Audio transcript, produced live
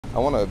I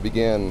want to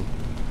begin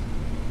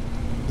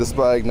just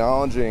by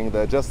acknowledging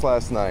that just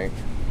last night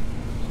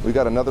we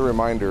got another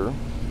reminder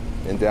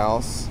in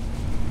Dallas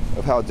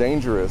of how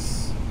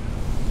dangerous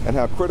and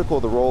how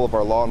critical the role of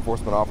our law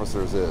enforcement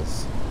officers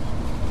is.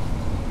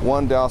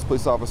 One Dallas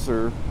police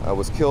officer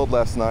was killed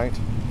last night,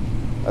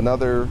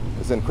 another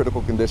is in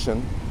critical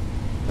condition,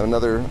 and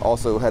another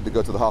also had to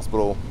go to the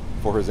hospital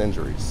for his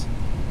injuries.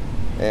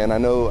 And I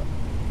know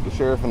the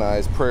sheriff and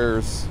I's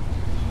prayers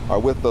are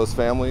with those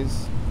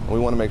families, and we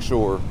want to make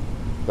sure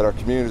that our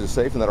communities are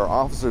safe and that our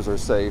officers are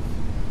safe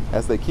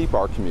as they keep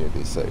our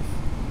communities safe.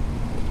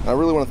 And I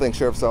really want to thank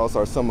Sheriff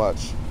Salazar so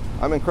much.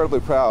 I'm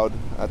incredibly proud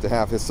to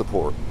have his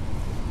support.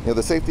 You know,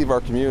 the safety of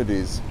our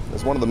communities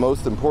is one of the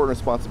most important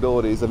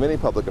responsibilities of any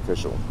public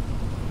official.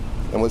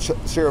 And with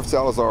Sheriff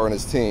Salazar and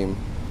his team,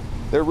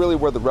 they're really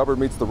where the rubber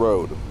meets the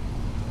road.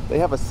 They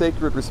have a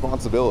sacred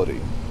responsibility.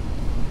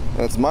 And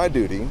it's my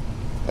duty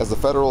as a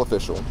federal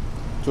official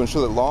to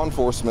ensure that law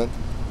enforcement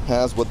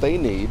has what they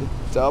need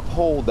to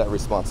uphold that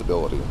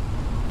responsibility.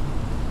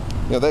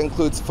 You know, that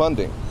includes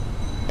funding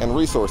and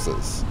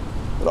resources.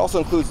 It also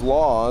includes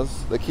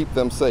laws that keep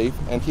them safe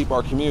and keep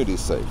our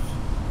communities safe.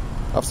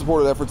 I've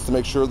supported efforts to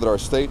make sure that our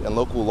state and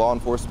local law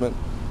enforcement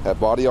have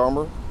body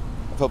armor.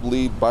 I've helped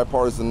lead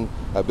bipartisan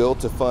bill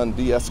to fund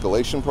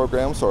de-escalation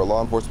programs so our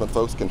law enforcement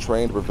folks can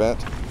train to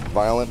prevent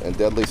violent and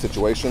deadly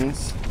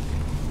situations.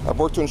 I've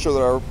worked to ensure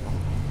that our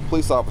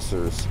police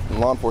officers and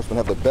law enforcement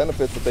have the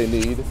benefits that they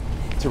need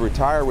to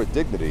retire with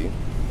dignity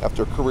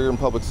after a career in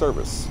public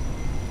service.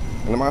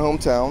 And in my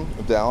hometown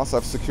of Dallas,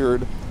 I've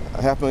secured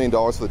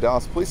 $500,000 for the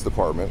Dallas Police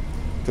Department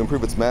to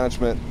improve its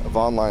management of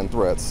online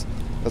threats,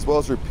 as well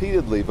as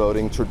repeatedly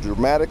voting to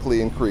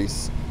dramatically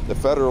increase the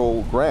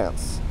federal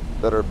grants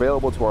that are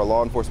available to our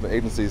law enforcement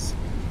agencies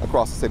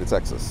across the state of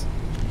Texas.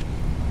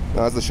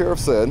 Now, as the sheriff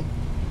said,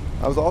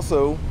 I was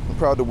also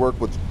proud to work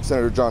with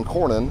Senator John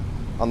Cornyn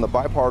on the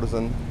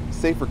bipartisan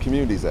Safer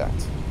Communities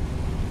Act.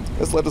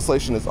 This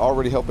legislation is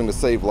already helping to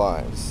save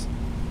lives.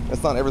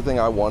 It's not everything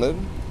I wanted,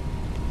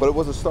 but it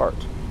was a start.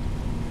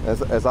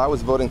 As I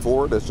was voting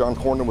for it, as John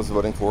Cornyn was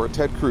voting for it,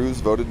 Ted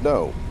Cruz voted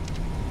no.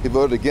 He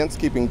voted against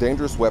keeping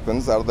dangerous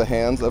weapons out of the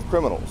hands of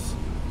criminals.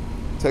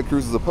 Ted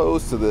Cruz is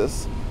opposed to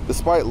this,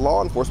 despite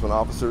law enforcement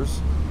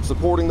officers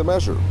supporting the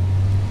measure.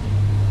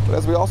 But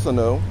as we also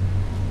know,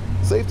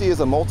 safety is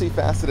a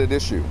multifaceted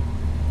issue.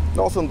 It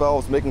also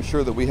involves making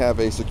sure that we have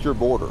a secure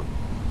border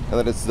and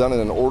that it's done in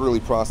an orderly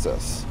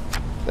process.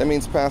 That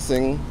means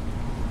passing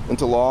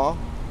into law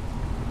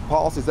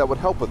policies that would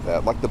help with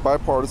that, like the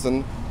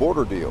bipartisan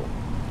border deal.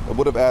 It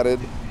would have added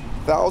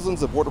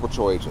thousands of Border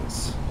Patrol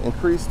agents,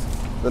 increased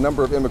the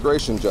number of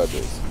immigration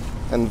judges,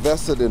 and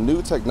invested in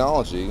new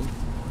technology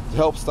to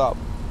help stop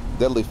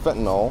deadly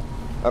fentanyl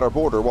at our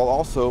border while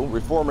also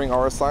reforming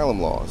our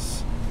asylum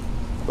laws.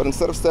 But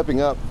instead of stepping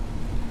up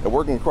and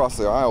working across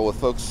the aisle with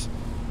folks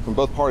from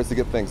both parties to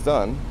get things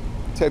done,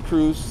 Ted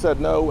Cruz said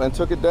no and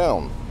took it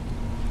down.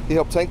 He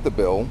helped tank the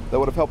bill that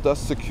would have helped us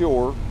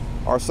secure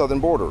our southern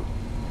border.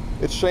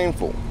 It's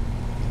shameful.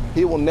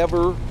 He will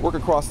never work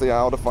across the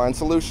aisle to find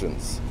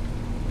solutions.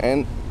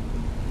 And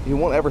he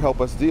won't ever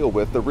help us deal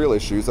with the real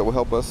issues that will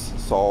help us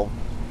solve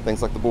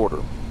things like the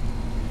border.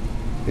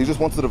 He just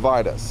wants to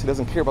divide us. He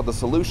doesn't care about the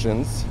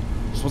solutions,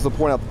 he just wants to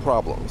point out the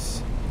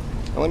problems.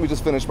 And let me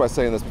just finish by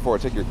saying this before I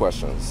take your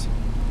questions.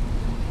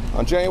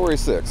 On January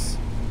 6th,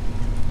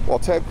 while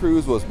Ted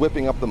Cruz was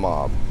whipping up the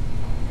mob,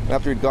 and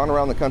after he'd gone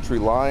around the country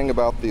lying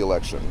about the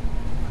election,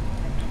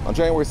 on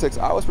January 6th,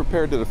 I was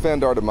prepared to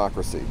defend our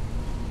democracy.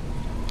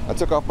 I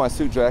took off my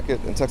suit jacket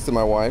and texted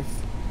my wife,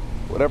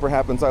 "Whatever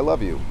happens, I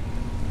love you."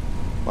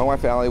 My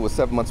wife Allie was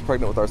 7 months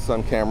pregnant with our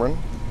son Cameron.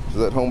 She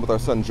was at home with our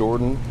son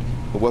Jordan,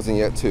 who wasn't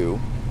yet 2.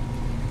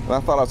 And I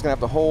thought I was going to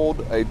have to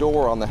hold a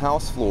door on the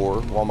house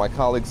floor while my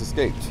colleagues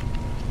escaped.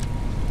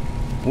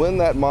 When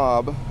that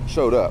mob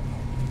showed up,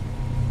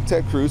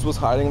 Ted Cruz was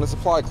hiding in a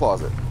supply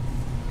closet.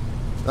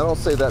 I don't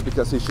say that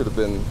because he should have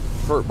been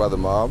hurt by the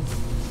mob.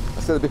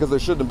 I say that because there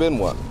shouldn't have been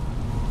one.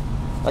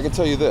 I can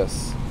tell you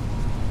this.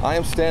 I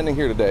am standing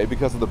here today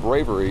because of the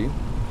bravery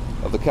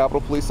of the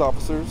Capitol Police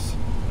officers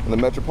and the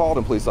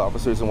Metropolitan Police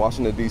officers in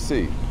Washington,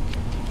 D.C.,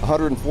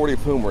 140 of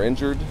whom were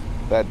injured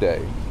that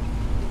day.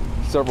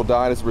 Several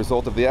died as a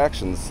result of the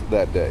actions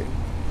that day.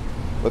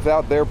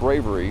 Without their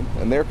bravery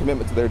and their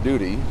commitment to their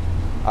duty,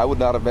 I would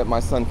not have met my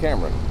son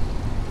Cameron.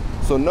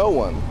 So no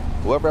one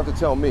will ever have to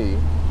tell me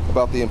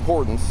about the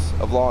importance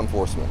of law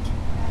enforcement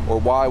or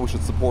why we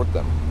should support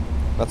them.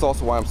 That's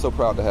also why I'm so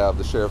proud to have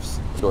the sheriff's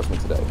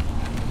endorsement today.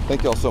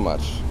 Thank you all so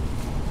much.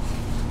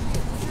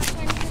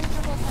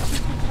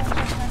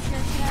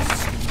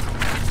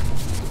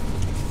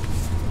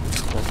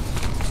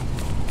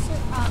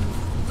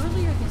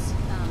 Earlier this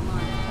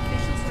month,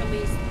 officials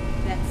released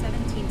that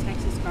 17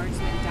 Texas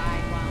guardsmen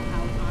died while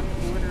out on the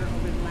border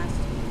over the last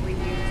 3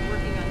 years,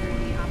 working under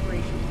the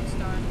Operation Lone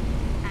Star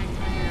Act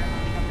under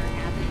Governor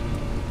Abbott.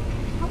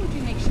 How would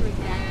you make sure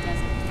that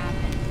doesn't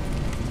happen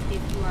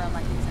if you are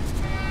elected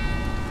senator?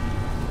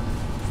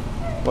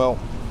 Well,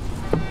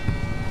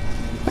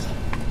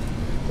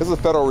 this is a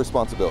federal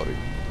responsibility.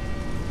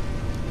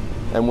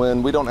 And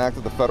when we don't act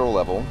at the federal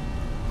level,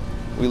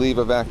 we leave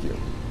a vacuum.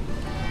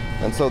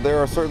 And so there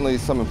are certainly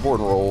some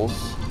important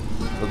roles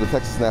that the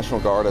Texas National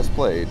Guard has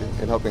played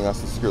in helping us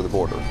to secure the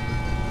border.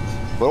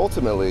 But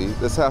ultimately,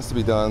 this has to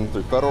be done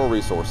through federal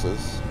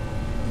resources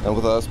and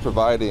with us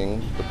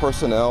providing the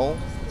personnel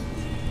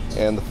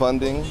and the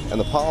funding and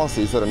the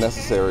policies that are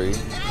necessary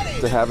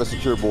to have a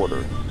secure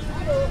border.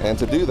 And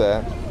to do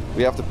that,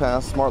 we have to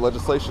pass smart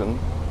legislation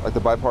like the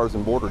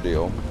bipartisan border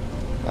deal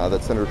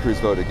that Senator Cruz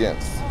voted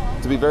against.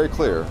 To be very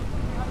clear,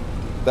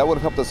 that would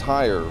have helped us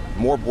hire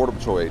more Border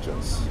Patrol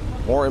agents,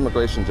 more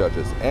immigration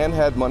judges, and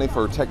had money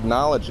for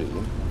technology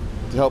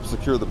to help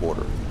secure the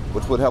border,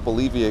 which would help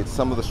alleviate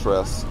some of the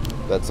stress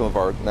that some of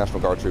our National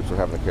Guard troops are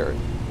having to carry.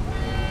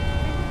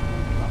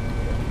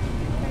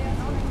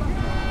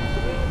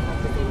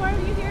 Why are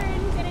you here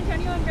in San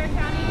Antonio and Bexar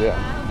County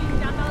helping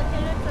down ballot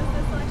candidates as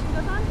this election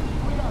goes on?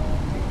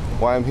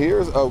 Why I'm here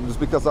is just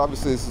because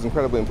obviously this is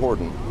incredibly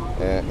important,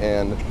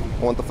 and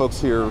I want the folks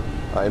here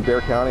in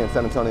Bexar County and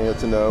San Antonio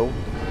to know,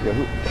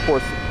 of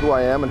course, who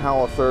I am and how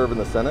I'll serve in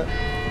the Senate.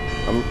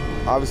 I'm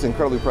obviously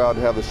incredibly proud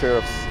to have the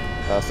sheriff's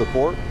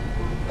support,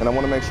 and I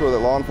want to make sure that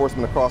law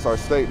enforcement across our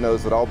state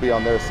knows that I'll be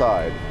on their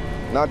side,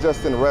 not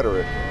just in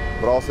rhetoric,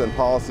 but also in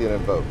policy and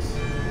in votes.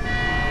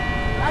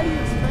 How do you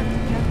expect to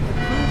get the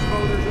Cruz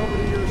voters over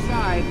to your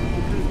side?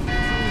 Because it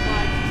seems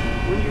like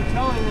when you're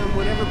telling them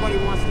what everybody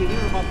wants to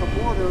hear about the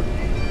border,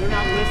 they're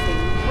not listening.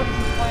 What is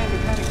your plan to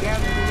kind of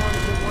gather the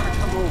ones that want to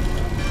come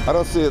over? I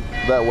don't see it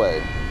that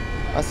way.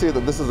 I see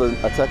that this is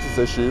a Texas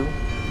issue,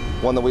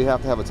 one that we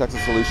have to have a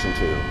Texas solution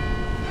to.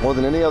 More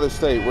than any other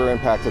state, we're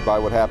impacted by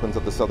what happens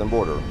at the southern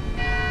border.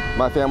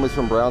 My family's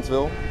from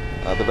Brownsville,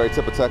 the very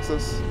tip of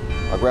Texas.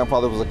 My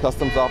grandfather was a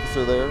customs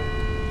officer there.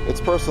 It's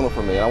personal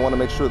for me, and I want to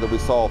make sure that we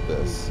solve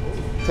this.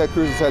 Ted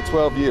Cruz has had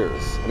 12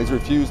 years, and he's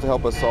refused to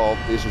help us solve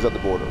the issues at the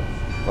border.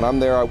 When I'm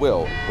there, I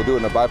will. We'll do it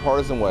in a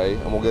bipartisan way,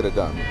 and we'll get it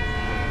done. The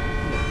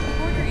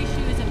border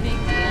issue is a big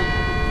deal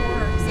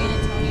for San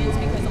Antonians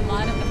because a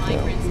lot of the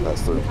migrants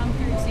come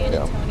through San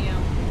Antonio.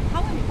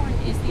 How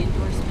important is the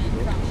endorsement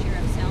from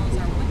Sheriff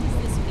Salazar? What does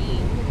this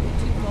mean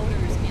to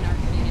voters in our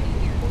community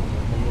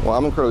here? Well,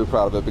 I'm incredibly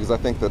proud of it because I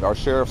think that our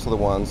sheriffs are the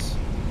ones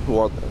who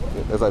are,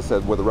 as I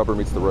said, where the rubber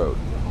meets the road.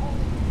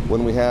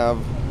 When we have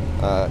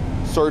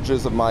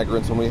surges of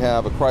migrants, when we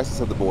have a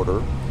crisis at the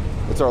border,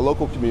 it's our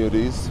local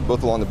communities,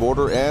 both along the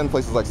border and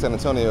places like San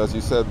Antonio, as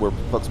you said, where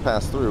folks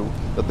pass through,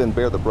 that then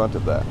bear the brunt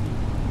of that.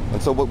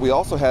 And so what we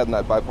also had in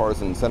that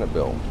bipartisan Senate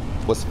bill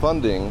was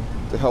funding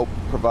to help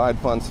provide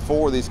funds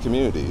for these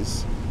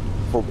communities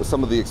for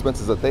some of the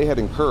expenses that they had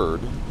incurred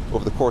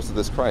over the course of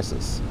this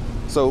crisis.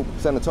 So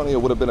San Antonio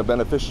would have been a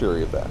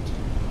beneficiary of that.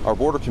 Our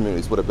border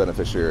communities would have been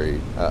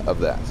beneficiary of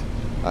that.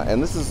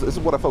 And this is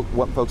what I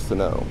want folks to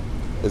know,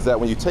 is that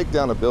when you take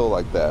down a bill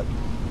like that,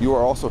 you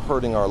are also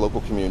hurting our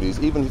local communities,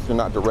 even if you're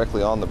not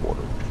directly on the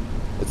border.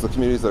 It's the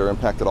communities that are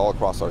impacted all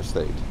across our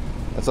state.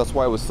 And so that's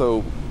why it was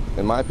so,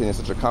 in my opinion,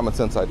 such a common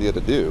sense idea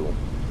to do,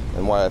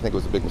 and why I think it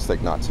was a big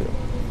mistake not to.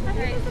 Have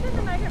you visited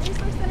the Migrant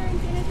Resource Center in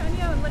San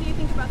Antonio, and what do you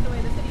think about the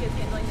way the city is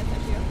handling this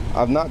issue?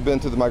 I've not been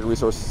to the Migrant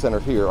Resource Center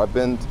here. I've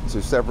been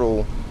to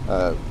several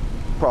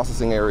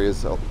processing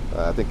areas,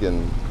 I think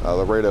in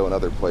Laredo and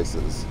other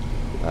places.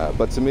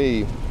 But to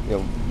me,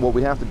 what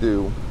we have to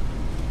do,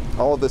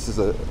 all of this is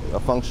a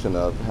function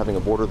of having a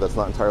border that's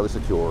not entirely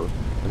secure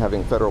and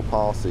having federal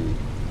policy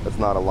that's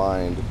not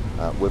aligned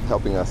with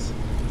helping us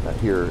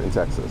here in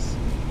Texas.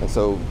 And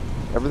so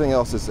everything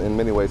else is in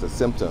many ways a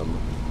symptom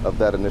of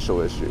that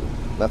initial issue.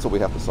 That's what we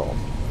have to solve.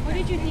 What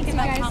did you think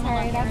about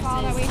Kamala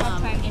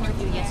Harris's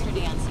interview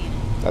yesterday on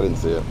CNN? I didn't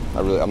see it.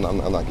 I'm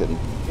not kidding.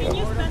 Can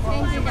you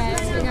specify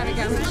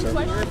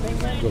what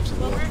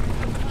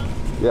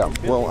Yeah,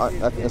 well,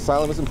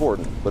 asylum is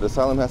important, but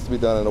asylum has to be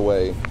done in a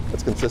way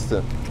that's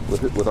consistent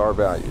with our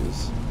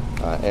values.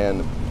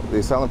 And the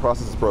asylum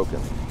process is broken.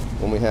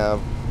 When we have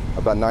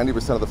about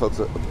 90% of the folks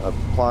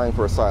applying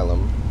for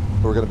asylum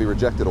who are going to be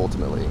rejected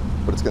ultimately,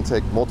 but it's going to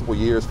take multiple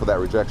years for that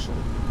rejection.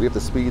 We have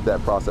to speed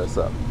that process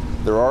up.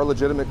 There are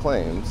legitimate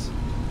claims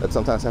that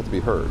sometimes have to be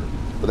heard,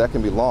 but that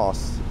can be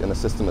lost in a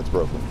system that's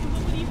broken.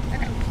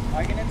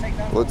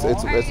 Well,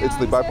 it's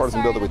the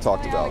bipartisan bill that we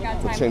talked about,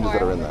 the changes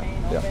that are in that.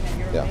 Yeah.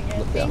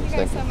 Thank you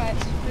guys so much.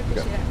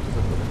 Okay.